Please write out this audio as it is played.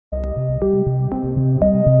Hi,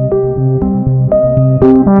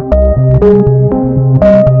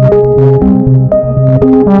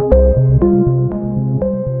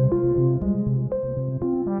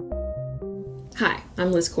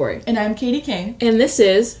 I'm Liz Corey. And I'm Katie King. And this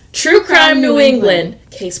is True Crime New England,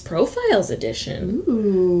 Case Profiles Edition.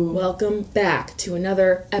 Ooh. Welcome back to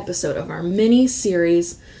another episode of our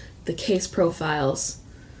mini-series, The Case Profiles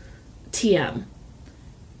TM.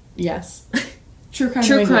 Yes. True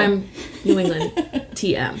Crime New England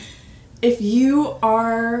TM. If you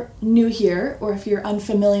are new here, or if you're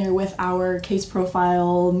unfamiliar with our Case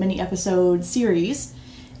Profile mini-episode series,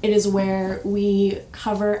 it is where we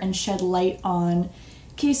cover and shed light on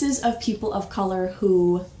cases of people of color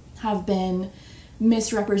who have been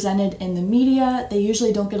misrepresented in the media. They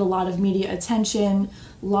usually don't get a lot of media attention.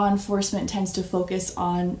 Law enforcement tends to focus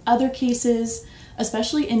on other cases.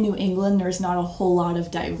 Especially in New England, there's not a whole lot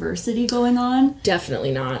of diversity going on.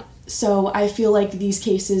 Definitely not. So I feel like these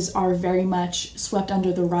cases are very much swept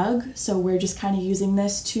under the rug. So we're just kind of using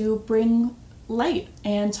this to bring light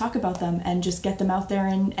and talk about them and just get them out there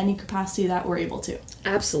in any capacity that we're able to.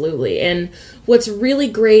 Absolutely. And what's really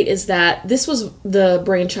great is that this was the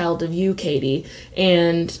brainchild of you, Katie,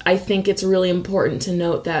 and I think it's really important to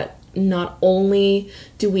note that not only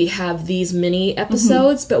do we have these mini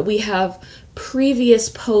episodes, but we have previous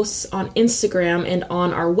posts on Instagram and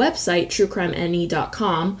on our website,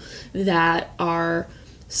 truecrimene.com, that are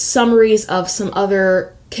summaries of some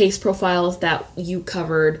other case profiles that you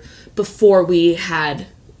covered before we had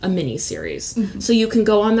a mini-series. So you can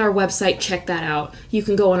go on our website, check that out. You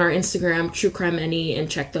can go on our Instagram, truecrimene, and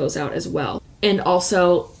check those out as well. And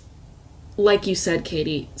also, like you said,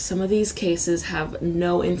 Katie, some of these cases have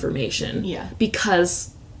no information. Yeah.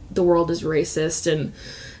 Because the world is racist and,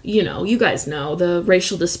 you know, you guys know the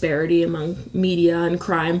racial disparity among media and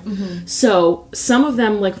crime. So some of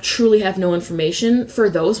them like truly have no information. For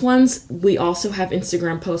those ones, we also have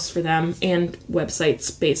Instagram posts for them and website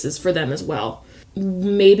spaces for them as well.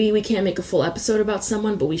 Maybe we can't make a full episode about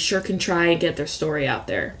someone, but we sure can try and get their story out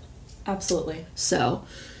there. Absolutely. So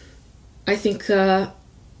I think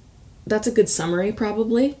that's a good summary,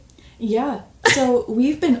 probably. Yeah. So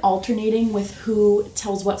we've been alternating with who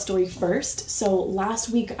tells what story first. So last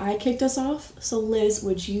week I kicked us off. So Liz,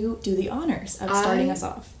 would you do the honors of starting us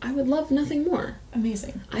off? I would love nothing more.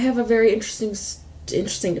 Amazing. I have a very interesting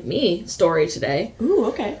to me story today. Ooh,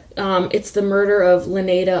 okay. It's the murder of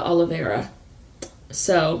Leneda Oliveira.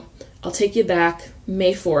 So I'll take you back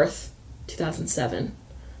May 4th, 2007.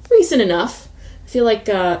 Recent enough. I feel like,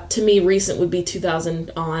 to me, recent would be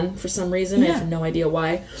 2000 on for some reason. Yeah. I have no idea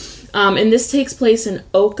why. And this takes place in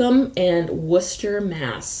Oakham and Worcester,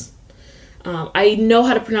 Mass. I know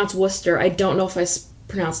how to pronounce Worcester. I don't know if I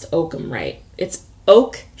pronounced Oakham right. It's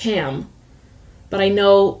Oakham, but I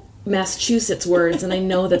know Massachusetts words, and I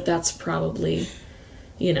know that that's probably,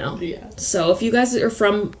 you know. Yeah. So if you guys are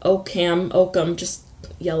from Oakham, just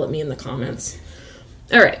yell at me in the comments.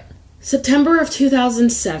 All right. September of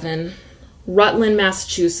 2007, Rutland,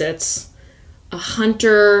 Massachusetts, a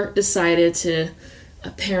hunter decided to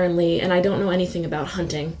apparently, and I don't know anything about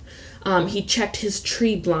hunting, he checked his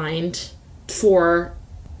tree blind for,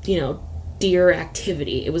 deer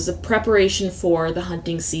activity. It was a preparation for the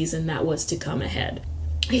hunting season that was to come ahead.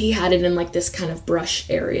 He had it in like this kind of brush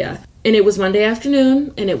area. And it was Monday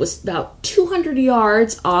afternoon, and it was about 200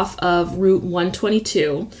 yards off of Route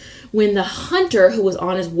 122 when the hunter, who was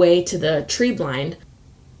on his way to the tree blind,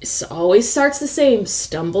 always starts the same,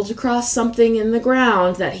 stumbled across something in the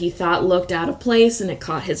ground that he thought looked out of place, and it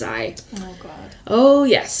caught his eye. Oh, God. Oh,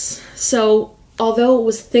 yes. So, although it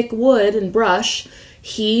was thick wood and brush,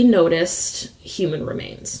 he noticed human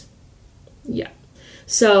remains. Yeah.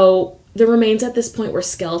 So, the remains at this point were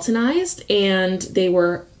skeletonized, and they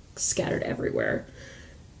were scattered everywhere.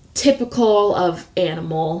 Typical of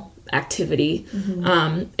animal activity.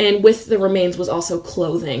 And with the remains was also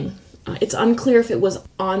clothing. It's unclear if it was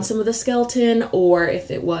on some of the skeleton or if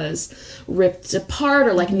it was ripped apart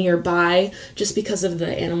or like nearby. Just because of the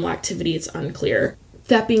animal activity, it's unclear.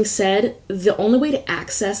 That being said, the only way to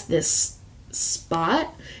access this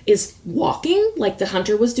spot is walking, like the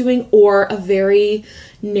hunter was doing, or a very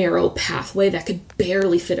narrow pathway that could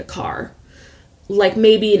barely fit a car. Like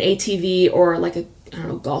maybe an ATV or like a,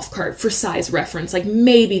 golf cart for size reference. Like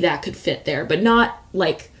maybe that could fit there, but not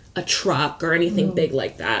like a truck or anything big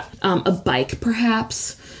like that. A bike,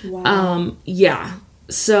 perhaps. Wow. Yeah.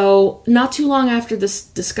 So not too long after this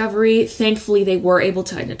discovery, thankfully they were able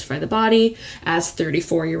to identify the body as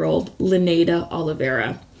 34-year-old Leneda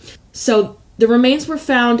Oliveira. So the remains were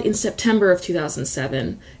found in September of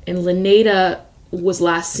 2007, and Leneda was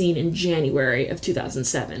last seen in January of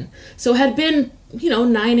 2007. So it had been,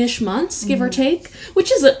 9-ish months, give or take,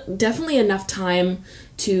 which is definitely enough time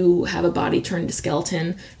to have a body turn to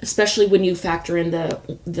skeleton, especially when you factor in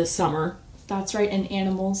the summer. That's right, and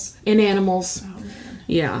animals. In animals. Oh, man.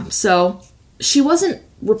 Yeah, so she wasn't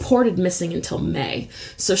reported missing until May.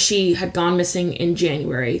 So she had gone missing in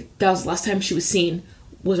January. That was the last time she was seen,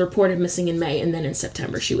 was reported missing in May, and then in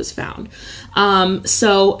September she was found.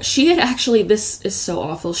 So she had actually, this is so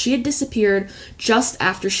awful, she had disappeared just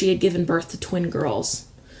after she had given birth to twin girls.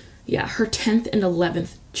 Yeah, her 10th and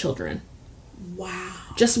 11th children. Wow.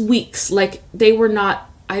 Just weeks. Like, they were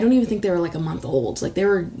not, I don't even think they were like a month old. Like, they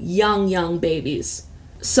were young babies.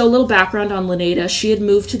 So, a little background on Leneda. She had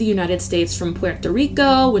moved to the United States from Puerto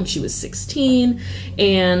Rico when she was 16,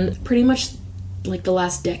 and pretty much like the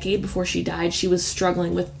last decade before she died, she was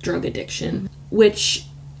struggling with drug addiction, which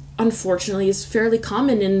unfortunately is fairly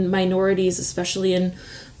common in minorities, especially in,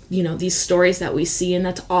 these stories that we see, and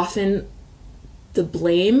that's often the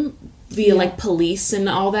blame via like police and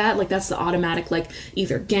all that. Like, that's the automatic, like,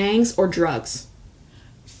 either gangs or drugs.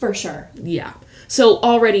 For sure. Yeah. So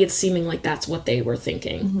already it's seeming like that's what they were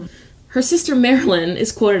thinking. Mm-hmm. Her sister Marilyn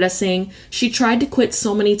is quoted as saying, "She tried to quit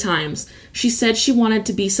so many times. She said she wanted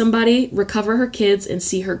to be somebody, recover her kids, and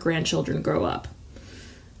see her grandchildren grow up."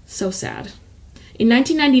 So sad. In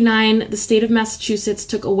 1999, the state of Massachusetts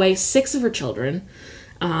took away 6 of her children,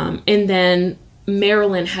 and then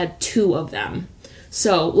Marilyn had 2 of them.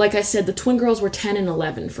 So, like I said, the twin girls were 10 and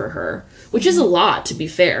 11 for her, which is a lot, to be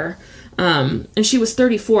fair. And she was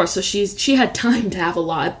 34, so she had time to have a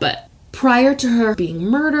lot. But prior to her being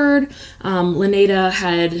murdered, Leneda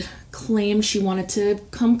had claimed she wanted to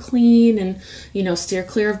come clean and, steer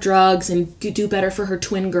clear of drugs and do better for her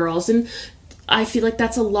twin girls. And I feel like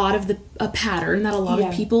that's a lot of a pattern that a lot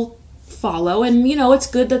of people follow. And, it's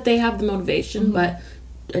good that they have the motivation, but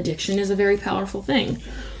addiction is a very powerful thing.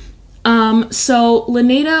 So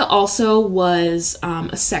Leneda also was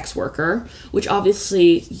a sex worker, which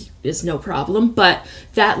obviously is no problem, but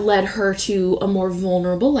that led her to a more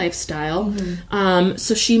vulnerable lifestyle.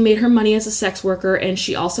 So she made her money as a sex worker, and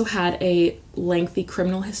she also had a lengthy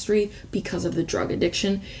criminal history because of the drug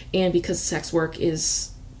addiction and because sex work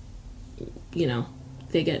is,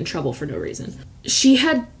 they get in trouble for no reason. She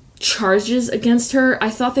had charges against her. I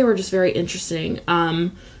thought they were just very interesting.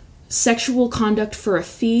 Sexual conduct for a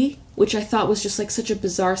fee, which I thought was just like such a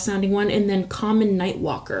bizarre sounding one, and then common night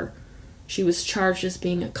walker. She was charged as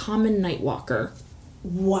being a common night walker.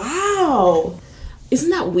 Wow. Isn't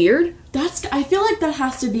that weird? I feel like that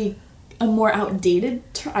has to be a more outdated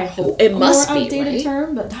term. I hope it must be, right? Outdated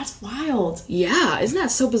term, but that's wild. Yeah, isn't that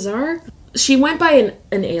so bizarre? She went by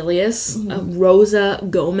an alias, Rosa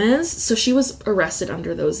Gomez, so she was arrested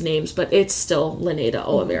under those names, but it's still Leneda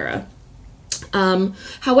Oliveira.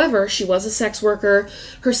 However, she was a sex worker.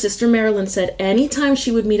 Her sister Marilyn said anytime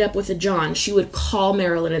she would meet up with a John, she would call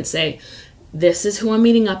Marilyn and say, "This is who I'm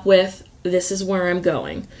meeting up with. This is where I'm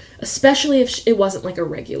going." Especially if it wasn't like a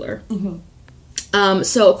regular.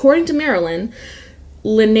 So according to Marilyn,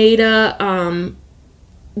 Leneda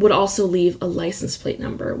would also leave a license plate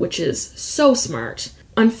number, which is so smart.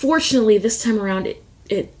 Unfortunately, this time around,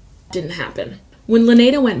 it didn't happen. When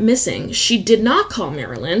Leneda went missing, she did not call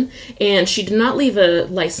Marilyn, and she did not leave a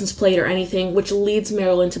license plate or anything, which leads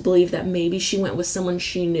Marilyn to believe that maybe she went with someone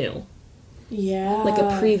she knew. Yeah. Like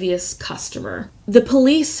a previous customer. The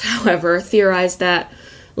police, however, theorized that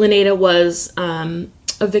Leneda was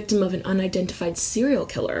a victim of an unidentified serial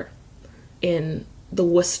killer in the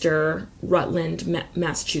Worcester, Rutland,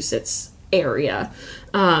 Massachusetts area.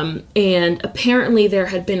 And apparently there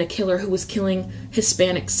had been a killer who was killing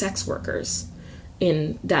Hispanic sex workers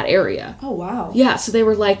in that area. Oh, wow. Yeah, so they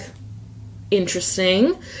were like,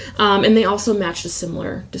 interesting. And they also matched a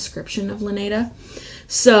similar description of Leneda.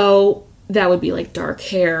 So that would be like dark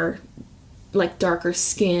hair, like darker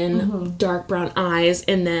skin, dark brown eyes,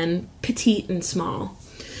 and then petite and small.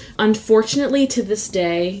 Unfortunately, to this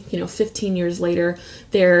day, 15 years later,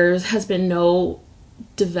 there has been no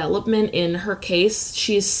development in her case.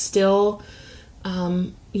 She's still,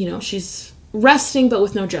 she's resting, but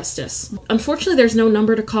with no justice. Unfortunately, there's no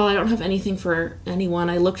number to call. I don't have anything for anyone.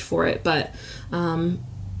 I looked for it, but, her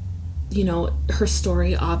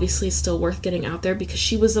story obviously is still worth getting out there because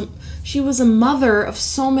she was a mother of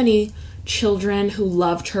so many children who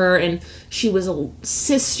loved her, and she was a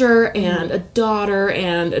sister and a daughter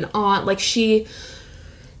and an aunt. Like, she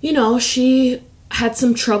had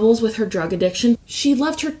some troubles with her drug addiction. She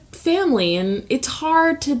loved her family, and it's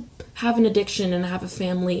hard to have an addiction and have a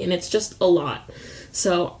family, and it's just a lot.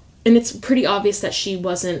 So And it's pretty obvious that she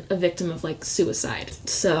wasn't a victim of, like, suicide.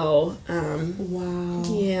 So, Wow.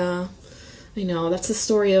 yeah. I know. That's the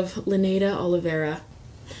story of Linnea Oliveira.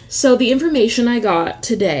 So the information I got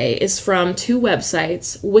today is from two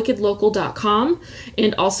websites, wickedlocal.com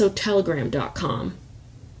and also telegram.com.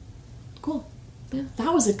 Cool. Yeah.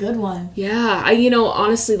 That was a good one. Yeah,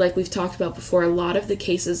 honestly, like we've talked about before, a lot of the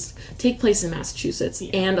cases take place in Massachusetts,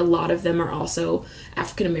 and a lot of them are also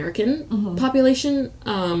African American population.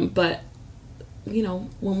 But, when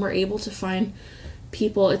we're able to find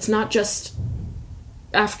people, it's not just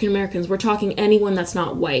African Americans, we're talking anyone that's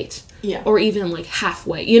not white. Yeah. Or even, like, half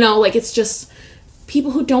white. It's just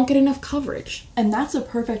people who don't get enough coverage. And that's a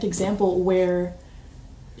perfect example where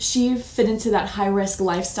she fit into that high-risk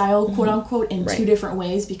lifestyle, quote-unquote, in two different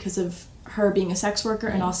ways because of her being a sex worker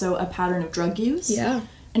and also a pattern of drug use. Yeah.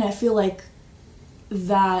 And I feel like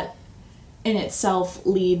that in itself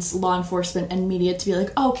leads law enforcement and media to be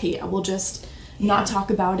like, okay, yeah, we'll just not talk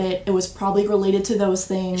about it. It was probably related to those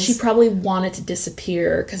things. She probably wanted to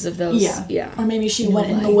disappear because of those. Yeah. Or maybe she went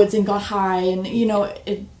in the woods and got high and,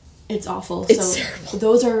 it's awful. It's terrible.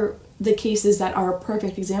 Those are the cases that are a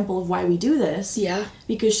perfect example of why we do this. Yeah.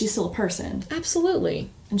 Because she's still a person. Absolutely.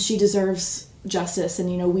 And she deserves justice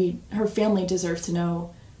and, her family deserves to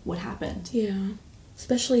know what happened. Yeah.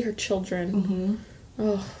 Especially her children.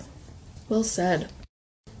 Oh, well said.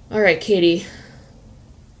 All right, Katie.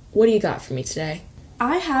 What do you got for me today?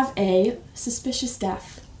 I have a suspicious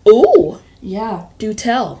death. Ooh! Yeah. Do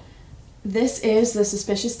tell. This is the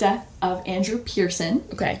suspicious death of Andrew Pearson.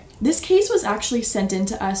 Okay. This case was actually sent in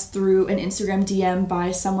to us through an Instagram DM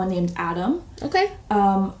by someone named Adam. Okay.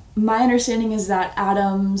 My understanding is that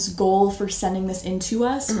Adam's goal for sending this in to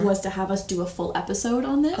us was to have us do a full episode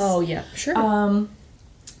on this. Oh, yeah. Sure.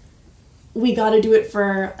 We got to do it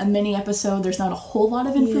for a mini episode. There's not a whole lot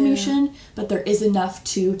of information, but there is enough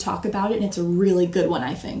to talk about it, and it's a really good one,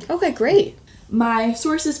 I think. Okay, great. My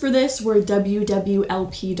sources for this were wwlp.com,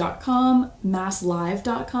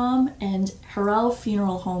 masslive.com, and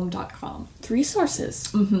harrellfuneralhome.com. 3 sources.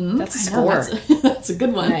 That's a I score. know, that's a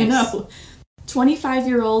good one. Nice. I know.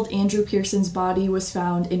 25-year-old Andrew Pearson's body was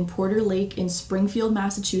found in Porter Lake in Springfield,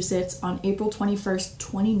 Massachusetts on April 21st,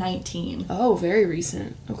 2019. Oh, very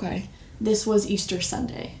recent. Okay. This was Easter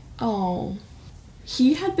Sunday. Oh.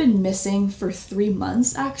 He had been missing for 3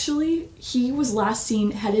 months, actually. He was last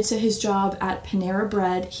seen headed to his job at Panera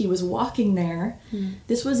Bread. He was walking there.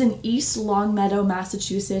 This was in East Longmeadow,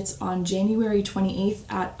 Massachusetts on January 28th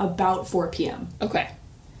at about 4 p.m. Okay.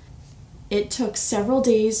 It took several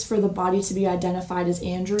days for the body to be identified as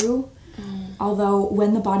Andrew. Although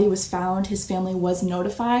when the body was found, his family was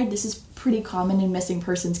notified. This is pretty common in missing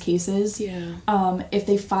persons cases. Yeah. If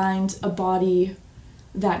they find a body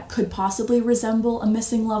that could possibly resemble a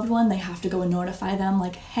missing loved one, they have to go and notify them,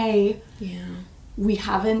 like, hey, we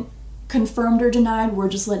haven't confirmed or denied, we're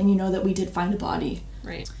just letting you know that we did find a body.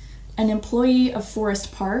 Right. An employee of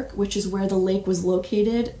Forest Park, which is where the lake was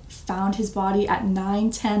located, found his body at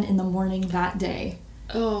 9:10 in the morning that day.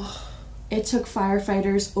 Oh. It took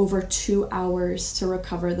firefighters over 2 hours to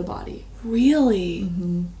recover the body. Really?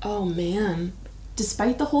 Oh, man.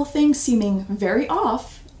 Despite the whole thing seeming very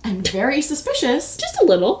off and very suspicious, Just a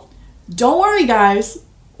little. don't worry, guys.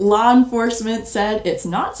 Law enforcement said it's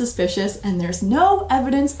not suspicious and there's no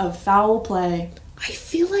evidence of foul play. I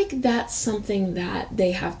feel like that's something that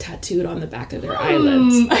they have tattooed on the back of their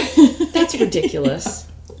eyelids. That's ridiculous.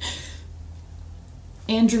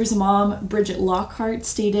 Andrew's mom, Bridget Lockhart,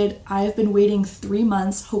 stated, "I have been waiting 3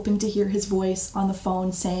 months hoping to hear his voice on the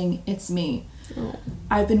phone saying, 'It's me.' Oh.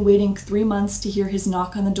 I've been waiting 3 months to hear his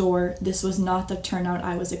knock on the door. This was not the turnout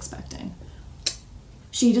I was expecting."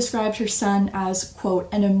 She described her son as, quote,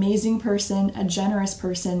 "an amazing person, a generous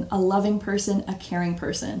person, a loving person, a caring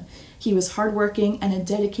person. He was hardworking and a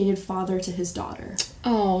dedicated father to his daughter."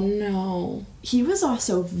 Oh, no. He was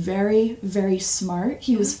also very, very smart.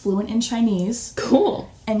 He was fluent in Chinese, Cool.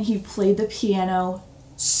 and he played the piano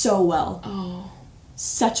so well. Oh,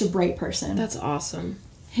 Such a bright person. that's awesome.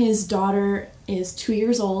 His daughter is 2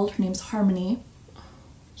 years old. Her name's Harmony.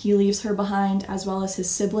 He leaves her behind, as well as his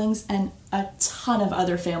siblings and a ton of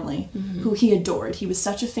other family who he adored. He was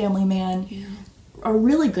such a family man, a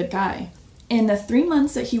really good guy. In the 3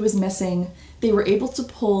 months that he was missing, they were able to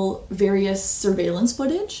pull various surveillance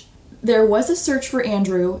footage. There was a search for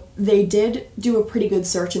Andrew. They did do a pretty good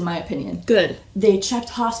search, in my opinion. Good. They checked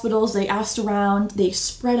hospitals, they asked around, they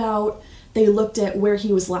spread out, they looked at where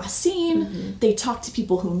he was last seen, they talked to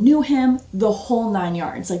people who knew him, the whole 9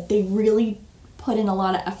 yards. Like, they really put in a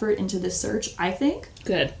lot of effort into this search, I think.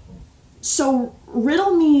 Good. So,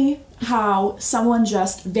 riddle me how someone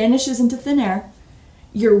just vanishes into thin air,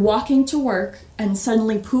 you're walking to work and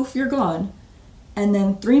suddenly poof, you're gone. And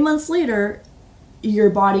then 3 months later, your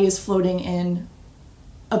body is floating in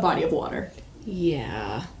a body of water.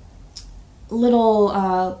 Yeah.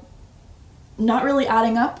 Little, not really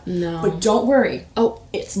adding up. No. But don't worry. Oh.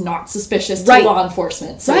 It's not suspicious to Right. law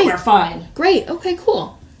enforcement, so Right. we're fine. Great. Okay,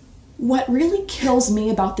 cool. What really kills me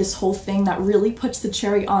about this whole thing, that really puts the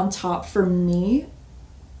cherry on top for me,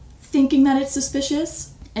 thinking that it's suspicious,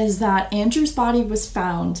 is that Andrew's body was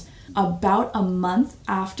found about a month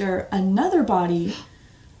after another body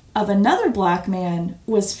of another black man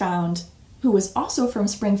was found, who was also from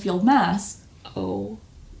Springfield, Mass, Oh.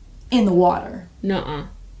 in the water. Nuh-uh.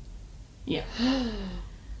 Yeah.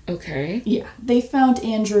 Okay. Yeah. They found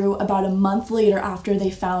Andrew about a month later after they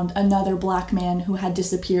found another black man who had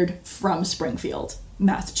disappeared from Springfield,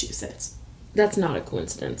 Massachusetts. That's not a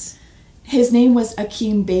coincidence. His name was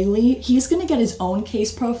Akeem Bailey. He's going to get his own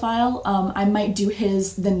case profile. I might do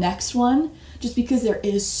the next one, just because there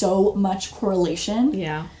is so much correlation.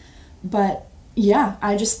 Yeah. But yeah,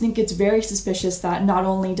 I just think it's very suspicious that not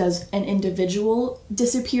only does an individual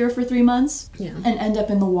disappear for 3 months and end up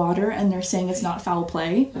in the water, and they're saying it's not foul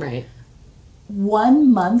play. Right.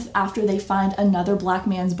 1 month after they find another black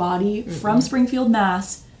man's body from Springfield,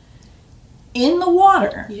 Mass, in the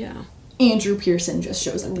water, Yeah. Andrew Pearson just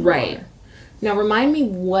shows up in the Right. water. Now remind me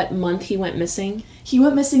what month he went missing. He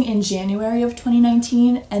went missing in January of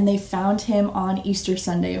 2019, and they found him on Easter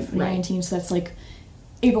Sunday of 2019, so that's like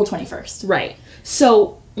April 21st. Right.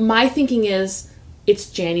 So my thinking is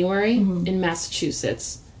it's January in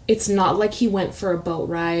Massachusetts. It's not like he went for a boat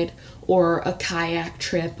ride or a kayak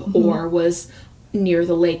trip or was near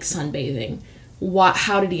the lake sunbathing.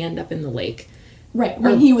 How did he end up in the lake? Right,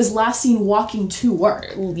 when he was last seen walking to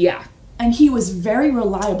work. Yeah. And he was very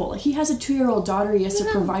reliable. He has a 2-year-old daughter he has to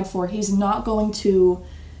provide for. He's not going to,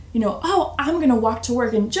 oh, I'm going to walk to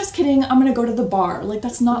work, and just kidding, I'm going to go to the bar. Like,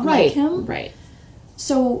 that's not like him. Right.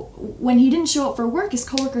 So when he didn't show up for work, his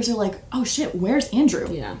coworkers are like, oh shit, where's Andrew?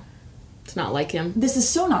 Yeah. It's not like him. This is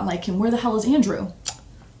so not like him. Where the hell is Andrew?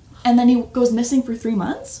 And then he goes missing for 3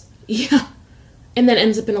 months? Yeah. And then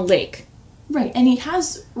ends up in a lake. Right, and he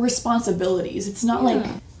has responsibilities. It's not like,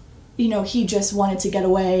 he just wanted to get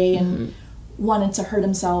away and wanted to hurt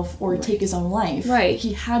himself or take his own life. Right.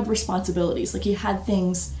 He had responsibilities. Like, he had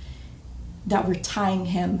things that were tying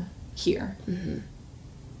him here.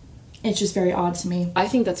 It's just very odd to me. I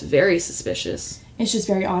think that's very suspicious. It's just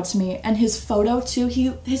very odd to me. And his photo, too,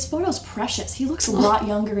 his photo's precious. He looks a lot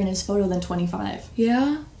younger in his photo than 25.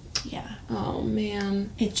 Yeah? Yeah. Oh, man.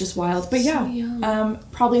 It's just wild. But So yeah, young.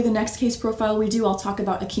 probably the next case profile we do, I'll talk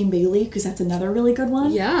about Akeem Bailey, because that's another really good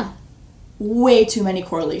one. Yeah. Way too many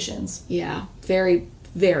correlations. Yeah. Very,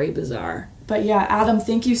 very bizarre. But yeah, Adam,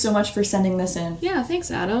 thank you so much for sending this in. Yeah, thanks,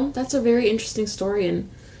 Adam. That's a very interesting story and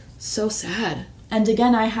so sad. And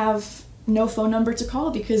again, I have no phone number to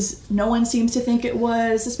call because no one seems to think it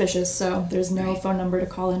was suspicious, so there's no phone number to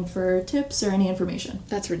call in for tips or any information.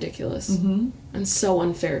 That's ridiculous. And so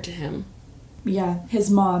unfair to him. Yeah, his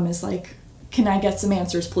mom is like, can I get some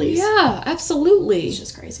answers, please? Yeah, absolutely. It's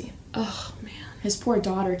just crazy. Oh, man. His poor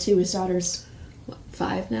daughter, too. His daughter's, What,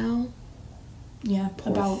 5 now? yeah,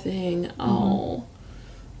 Poor about... thing. Oh,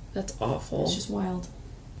 that's awful. It's just wild.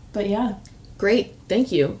 But yeah. Great.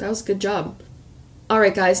 Thank you. That was a good job. All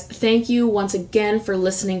right, guys. Thank you once again for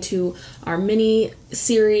listening to our mini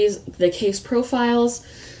series, The Case Profiles.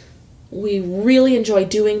 We really enjoy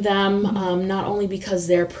doing them, not only because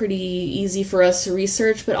they're pretty easy for us to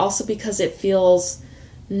research, but also because it feels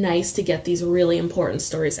nice to get these really important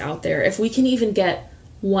stories out there. If we can even get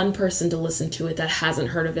one person to listen to it that hasn't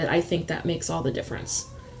heard of it, I think that makes all the difference.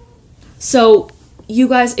 So, you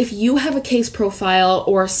guys, if you have a case profile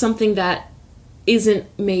or something that isn't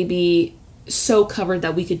maybe so covered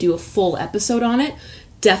that we could do a full episode on it,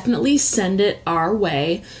 definitely send it our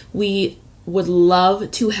way. We would love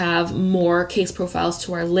to have more case profiles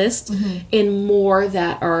to our list and more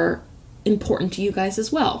that are important to you guys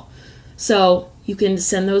as well. So you can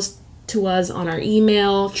send those to us on our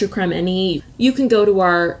email, TrueCrimeNE. You can go to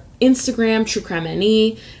our Instagram,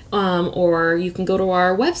 TrueCrimeNE, or you can go to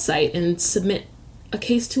our website and submit a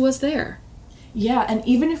case to us there. Yeah, and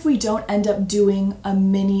even if we don't end up doing a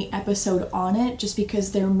mini episode on it, just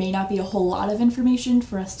because there may not be a whole lot of information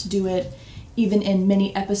for us to do it even in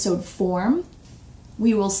mini episode form,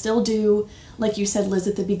 we will still do, like you said, Liz,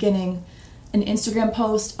 at the beginning, an Instagram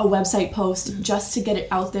post, a website post, just to get it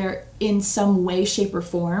out there in some way, shape, or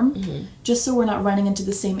form, just so we're not running into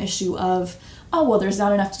the same issue of, oh, well, there's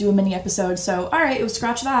not enough to do a mini episode, so, all right,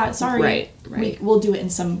 scratch that, sorry. Right. We'll do it in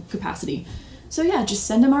some capacity. So yeah, just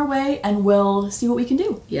send them our way and we'll see what we can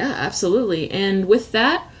do. Yeah, absolutely. And with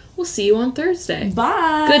that, we'll see you on Thursday.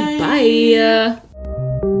 Bye.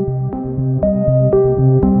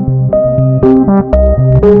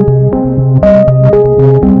 Goodbye.